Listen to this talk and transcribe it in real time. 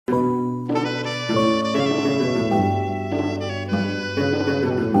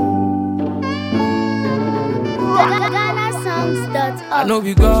I know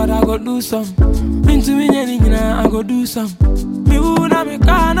be God, I go do some. Into me, I go do some. Me who na me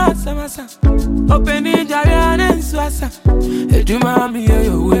cannot samasa. Open the Jarian and Swassa. Ejuma, me,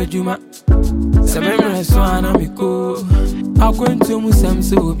 yo, Ejuma. Sememre Swana, me go. I'm going to Musam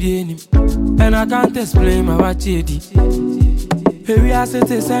so bien. And I can't explain my watchedi. Here we are,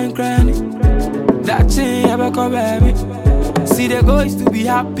 set a sign cranny. That chain, ever come baby. See the goals to be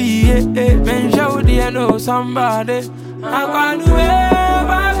happy, Men show the know somebody. I'm going to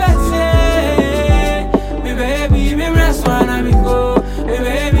me baby, me rest one and me go. Me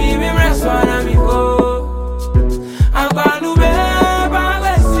baby, me rest one and me go. I'm going to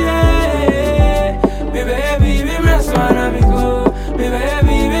me baby, me rest one and me go. Me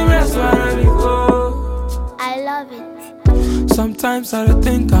baby, me rest one and me go. I love it. Sometimes I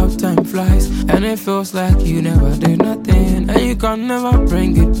think how time flies, and it feels like you never did nothing, and you can never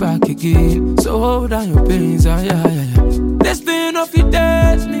bring it back again. So hold on your pains, yeah. This pain of it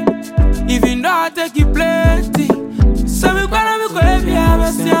death me, even though I take it plenty. So me gonna be baby, I'm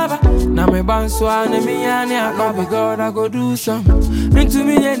a siava. Now me bounce one and me and I can't be God, I go do some. Into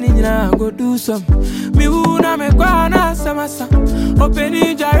me and I go do some. Me who na me gonna samasa. Open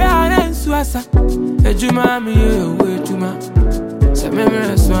the Jarian and Swassa. Ejuma me Ejuma.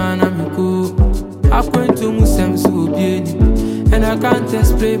 Sememre Swana me go. I'm going to Musam so bien. And I can't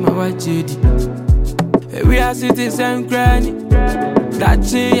explain my watchedi. We are citizens granny. That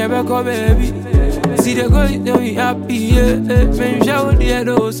chain, ever come baby. See the girl, they be happy, Men show the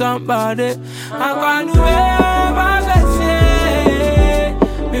know somebody. I'm going to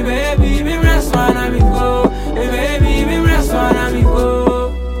me baby, me rest one and me go. Me baby, me rest one and me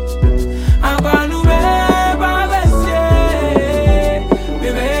go. I'm going to me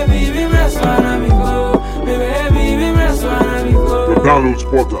baby, me rest one and me go. Me baby, me rest one and me go. The download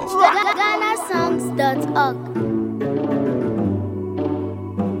spotter. GhanaSongs.org.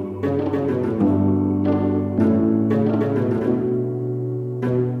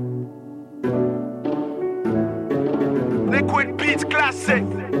 Liquid Beats Classic.